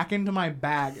back into my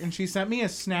bag. And she sent me a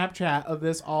Snapchat of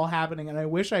this all happening, and I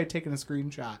wish I had taken a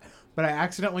screenshot, but I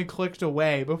accidentally clicked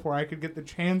away before I could get the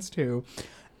chance to.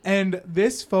 And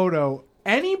this photo,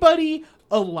 anybody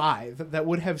alive that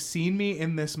would have seen me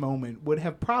in this moment would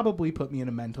have probably put me in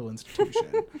a mental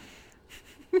institution.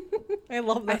 I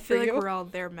love that I feel for like you. we're all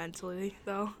there mentally,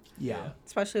 though. Yeah.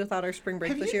 Especially without our spring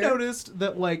break Have this you year. noticed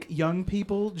that young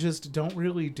people just don't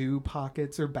really do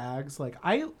pockets or bags?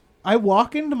 I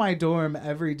walk into my dorm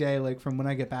every day, like from when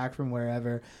I get back from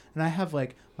wherever, and I have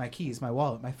like my keys, my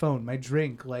wallet, my phone, my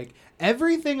drink, like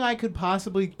everything I could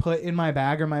possibly put in my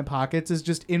bag or my pockets is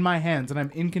just in my hands, and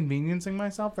I'm inconveniencing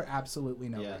myself for absolutely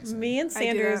no Yeah. reason. Me and I do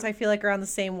Sanders, that. I feel like are on the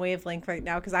same wavelength right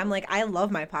now because I'm like, I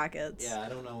love my pockets. Yeah, I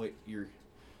don't know what you're.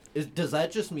 Does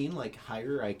that just mean like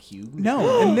higher IQ?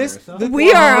 No, and this Marissa?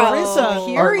 We are Marissa,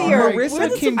 superior. Marissa We're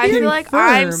the can I feel like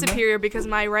I'm confirm- superior because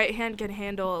my right hand can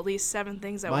handle at least 7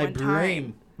 things at my one brain.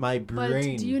 time. My But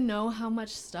brain. do you know how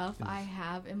much stuff I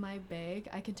have in my bag?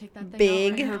 I can take that thing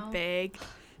Big. out right Her now. bag.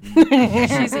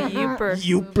 She's a youper.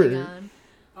 Moving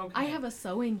on. I have a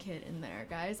sewing kit in there,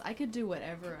 guys. I could do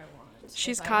whatever I want.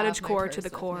 She's if I have cottage my core purse to the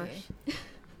with core. me.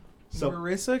 So-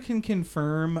 Marissa can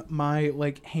confirm my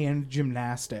like hand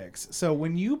gymnastics. So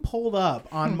when you pulled up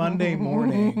on Monday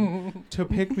morning to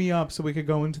pick me up so we could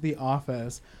go into the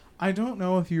office, I don't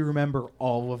know if you remember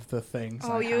all of the things.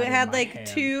 Oh, I you in had my like hand.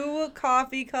 2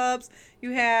 coffee cups.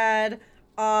 You had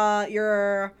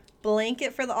your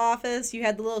blanket for the office. You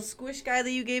had the little squish guy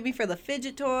that you gave me for the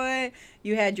fidget toy.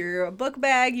 You had your book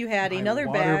bag. You had My another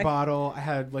water bag. bottle. I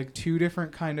had like 2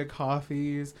 different kind of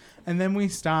coffees, and then we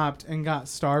stopped and got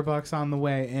Starbucks on the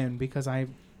way in because I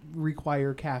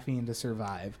require caffeine to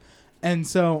survive. And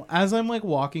so as I'm like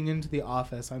walking into the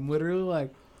office, I'm literally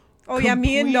like, Oh yeah,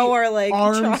 me and complete Noah are like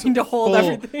arms trying to hold full.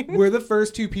 everything. We're the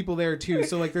first 2 people there too,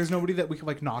 so like there's nobody that we could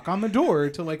like knock on the door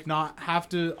to like not have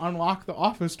to unlock the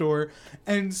office door,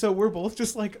 and so we're both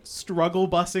just like struggle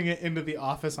bussing it into the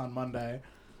office on Monday.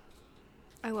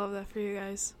 I love that for you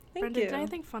guys. Thank Brendan, you. did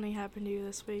anything funny happen to you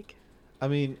this week? I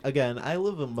mean, again, I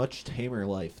live a much tamer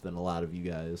life than a lot of you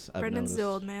guys. I've Brendan's the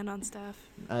noticed. old man on staff.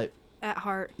 At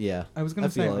heart. Yeah, I was gonna I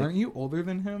say, feel like- aren't you older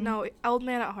than him? No, old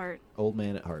man at heart. old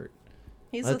man at heart.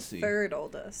 He's Let's the see. 3rd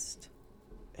oldest.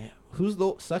 Yeah. Who's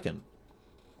the second?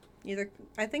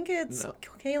 I think it's No.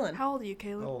 Kaylin. How old are you,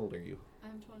 Caleb? How old are you?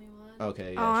 I'm 21. Okay.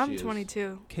 oh, Yeah, I'm she is.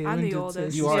 22. Kaylin I'm the did say oldest.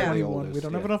 she's You are the 21. We oldest,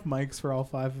 don't have yeah. enough mics for all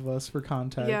 5 of us for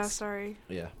context. Yeah, sorry.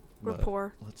 Yeah. We're but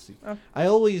poor. Let's see. Oh.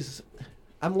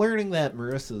 I'm learning that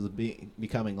Marissa's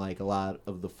becoming like a lot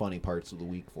of the funny parts of the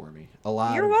week for me. A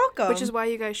lot. You're of, welcome. Which is why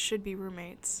you guys should be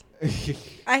roommates.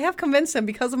 I have convinced him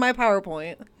because of my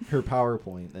PowerPoint. her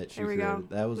PowerPoint that she There we created.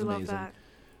 go. That was we amazing. love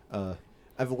that.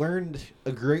 I've learned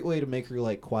a great way to make her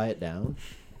like quiet down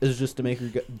is just to make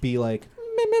her be like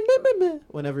meh, meh, meh, meh, meh,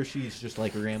 whenever she's just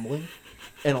like rambling,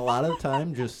 and a lot of the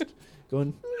time just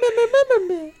going meh, meh, meh,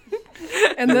 meh, meh.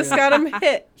 And this got him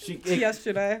hit It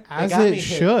yesterday. As got it me hit.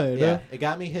 should. Yeah, it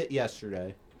got me hit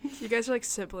yesterday. You guys are like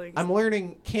siblings. I'm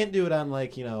learning can't do it on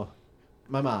like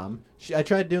my mom. I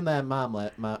tried doing that on my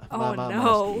Oh, mom last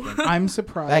no. weekend. I'm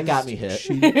surprised. That got me hit.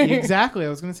 Exactly. I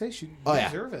was gonna say she Oh, yeah.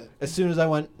 deserve it. As soon as I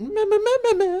went meh, meh,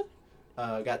 meh, meh,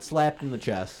 meh, got slapped in the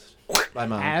chest by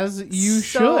mom. As you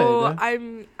So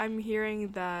should. I'm hearing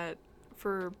that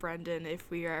for Brendan, if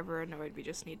we are ever annoyed, we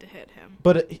just need to hit him.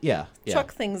 But yeah.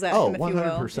 Chuck things at Oh, him, if you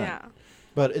will. 100%. Yeah.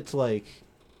 But it's like,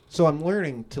 so I'm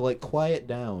learning to like quiet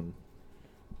down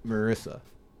Marissa,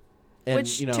 and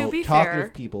Which, to be talk fair-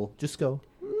 with people. Just go.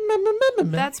 "Meh, meh, meh, meh,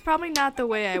 meh." That's probably not the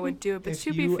way I would do it, but If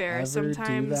to be you fair, ever do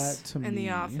sometimes that to in the me-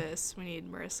 office we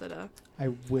need Marissa to. I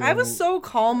will. I was so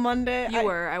calm Monday. You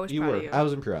were. I was you proud were. of you. I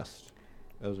was impressed.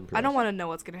 I don't want to know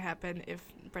what's gonna happen if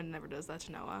Brendan ever does that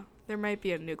to Noah. There might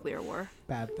be a nuclear war.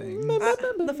 bad thing.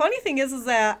 The funny thing is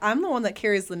that I'm the one that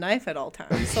carries the knife at all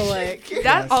times. So like, That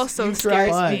Yes. also You scares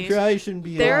try, me. you try shouldn't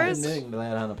be There's- admitting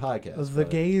that on the podcast. The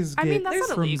but- gays I get mean, that's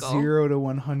not from illegal. 0 to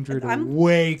 100 I'm-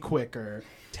 way quicker.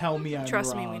 Tell me I'm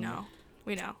Trust wrong. me, we know.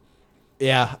 We know.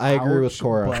 Yeah, I agree with Ouch,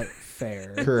 Cora. But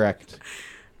fair. Correct.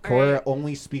 All Cora right.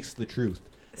 only speaks the truth.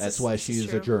 That's why This she is is a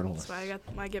true. journalist. That's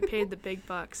why I get paid the big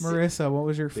bucks. Marissa, what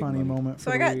was your Big funny money. moment for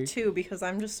so I the got week? 2 because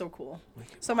I'm just so cool.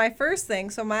 So my first thing,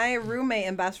 so my roommate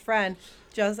and best friend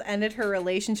just ended her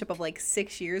relationship of like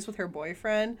 6 years with her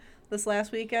boyfriend this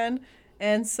last weekend.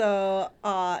 And so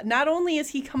not only is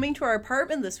he coming to our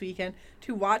apartment this weekend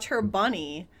to watch her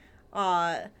bunny,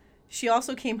 she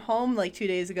also came home like 2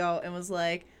 days ago and was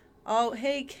like, oh,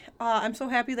 hey, I'm so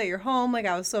happy that you're home. Like,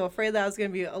 I was so afraid that I was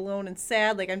going to be alone and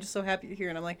sad. Like, I'm just so happy you're here.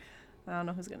 And I'm like, I don't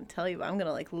know who's going to tell you, but I'm going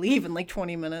to, like, leave in, like,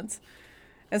 20 minutes.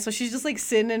 And so she's just, like,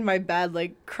 sitting in my bed,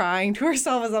 like, crying to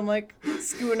herself as I'm, like,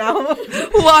 scooting out.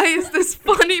 Why is this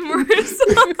funny,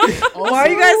 Marissa? Why are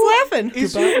you guys laughing?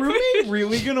 Is your roommate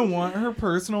really gonna want her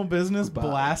personal business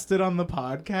blasted on the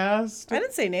podcast? I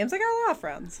didn't say names. I got a lot of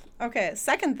friends. Okay,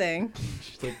 second thing.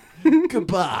 She's like,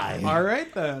 goodbye. All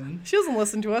right then. She doesn't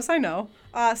listen to us, I know.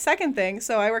 Second thing,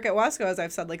 so I work at Wesco, as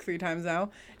I've said like 3 times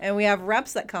now, and we have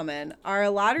reps that come in. Our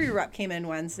lottery rep came in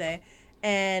Wednesday,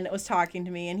 and was talking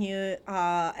to me, and he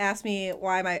asked me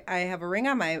why I have a ring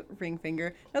on my ring finger.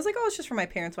 And I was like, oh, it's just for my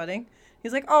parents' wedding.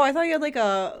 He's like, oh, I thought you had like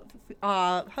a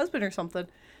husband or something.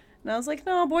 And I was like,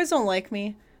 no, boys don't like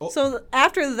me. Oh. So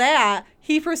after that,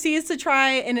 he proceeds to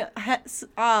try and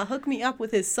hook me up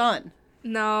with his son.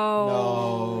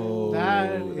 No.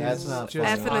 That's not just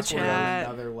F in the awkward chat.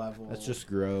 on another level. That's just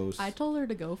gross. I told her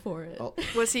to go for it. Oh.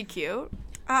 Was he cute?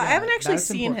 I haven't actually that's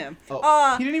seen important. him.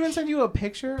 Oh. He didn't even send you a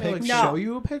picture, or like No. show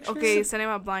you a picture. Okay, sending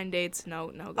him out blind dates.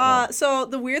 No, go. So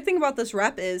the weird thing about this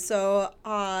rep is,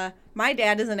 my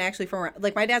dad isn't actually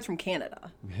my dad's from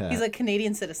Canada. Yeah. He's a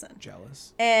Canadian citizen.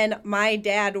 Jealous. And my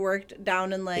dad worked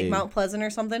down in like Hey. Mount Pleasant or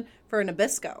something for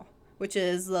Nabisco, which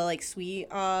is the like sweet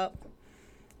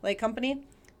like company.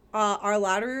 Our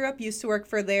lottery rep used to work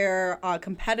for their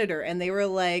competitor, and they were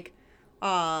like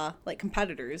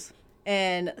competitors.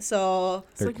 And so,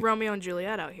 It's like Romeo and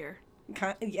Juliet out here.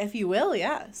 if you will,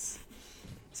 yes.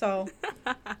 So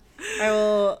I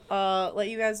will let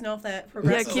you guys know if that Yeah,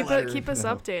 progresses. keep us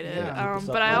updated. Yeah, keep us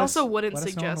But I let also us- wouldn't let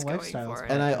us know on suggest the going lifestyles for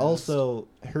it. And I also,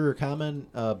 her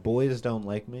comment, boys don't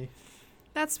like me.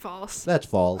 That's false. That's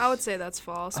false. I would say that's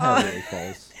false. Heavily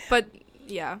false. But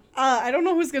yeah, I don't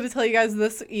know who's going to tell you guys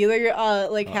this either.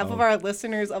 Half of Uh-oh. our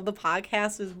listeners of the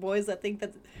podcast is boys that think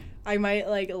that I might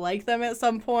like them at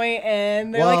some point,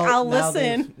 and they're like, I'll now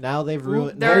listen. Now they've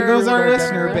ruined. They're- There goes our we're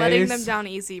listener base. letting them down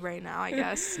easy right now, I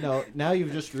guess. No, now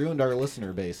you've just ruined our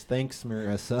listener base. Thanks,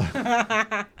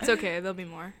 Marissa. It's okay. There'll be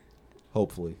more.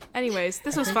 Hopefully. Anyways,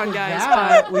 this was fun, guys.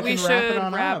 that, But we we can wrap it should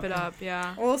on wrap up. it up.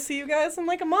 Yeah. We'll see you guys in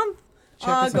like a month. Check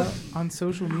us go- out on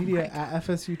social media at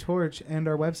FSU Torch and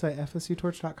our website,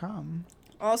 fsutorch.com.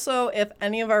 Also, if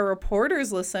any of our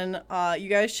reporters listen, you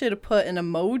guys should put an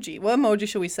emoji. What emoji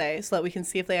should we say so that we can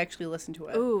see if they actually listen to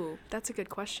it? Ooh, that's a good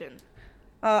question.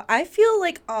 I feel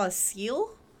like a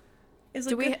seal is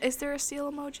a good... Is there a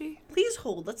seal emoji? Please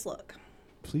hold. Let's look.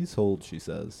 Please hold, she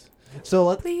says. So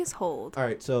let's. Please hold. All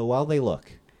right. So while they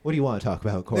look, what do you want to talk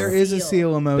about, Cora? There is a Seal.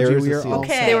 seal emoji. There is we a are seal. all Okay.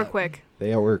 set. They were quick.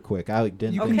 They were quick. I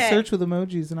didn't. You Okay. can search with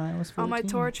emojis in iOS 14. On my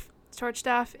torch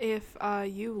staff, if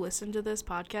you listened to this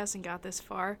podcast and got this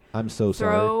far, I'm so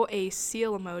sorry. throw a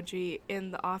seal emoji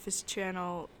in the office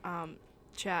channel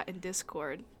chat in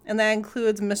Discord. And that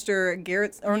includes Mr.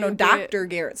 Garrett, or no, You get- Dr.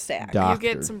 Garrett Stack. Doctor.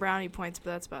 You get some brownie points,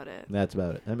 but that's about it. That's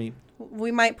about it. I mean,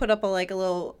 We might put up a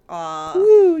little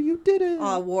woo, you did it.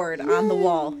 award on the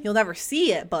wall. You'll never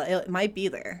see it, but it might be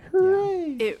there.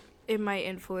 Hooray. It might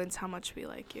influence how much we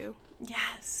like you.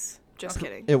 Yes. Just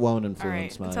kidding. It won't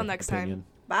influence my until next time. opinion.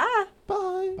 Bye.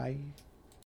 Bye. Bye.